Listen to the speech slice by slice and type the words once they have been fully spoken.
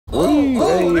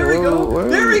Oh, there we go!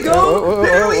 There we go!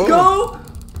 There we go!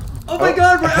 Oh my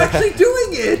god, we're actually doing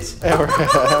it!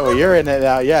 Well, you're in it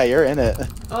now. Yeah, you're in it.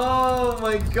 Oh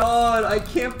my god, I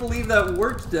can't believe that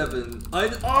worked, Devin.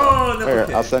 Oh no. Here,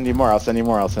 Okay. I'll send you more. I'll send you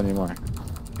more. I'll send you more.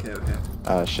 Okay, okay.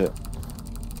 Oh shit.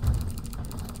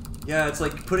 Yeah, it's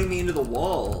like putting me into the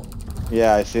wall.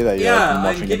 Yeah, I see that. You're Yeah,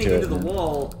 like I'm getting into the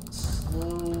wall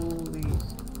slowly.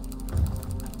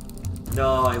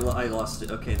 No, I lost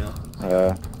it. Okay, no.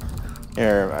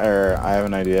 Here, I have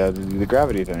an idea to do the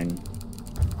gravity thing.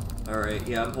 Alright,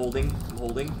 yeah, I'm holding.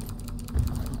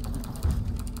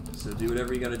 So do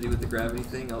whatever you gotta do with the gravity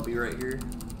thing. I'll be right here.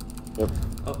 Yep.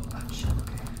 Oh, shit,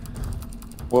 okay.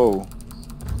 Whoa.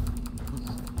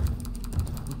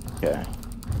 Okay.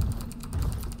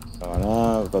 Going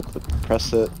up, about to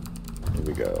press it. Here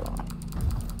we go.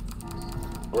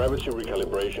 Gravity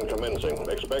recalibration commencing.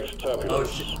 Expect turbulence. Oh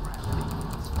shit.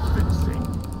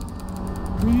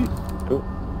 Cool.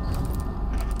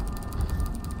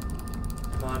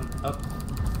 Come on, up.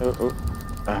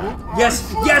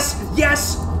 Yes! Yes!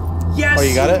 Yes! Yes! Oh,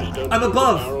 you got it? I'm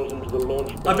above.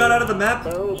 I'm not out of the map.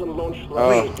 Barrels and launch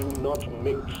Oh. do not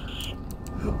mix.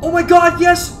 Oh my god,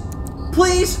 yes!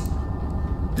 Please!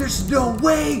 There's no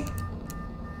way!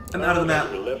 I'm out of the map.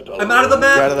 I'm out of the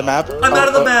map. You're out of the map? I'm out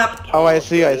of the map. Oh, I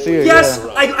see you. Yes!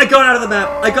 Yeah. I got out of the map.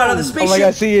 I got out of the spaceship. Oh my god,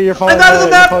 I see you. You're falling. I'm out of the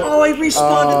map. Oh, I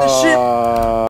respawned in the ship.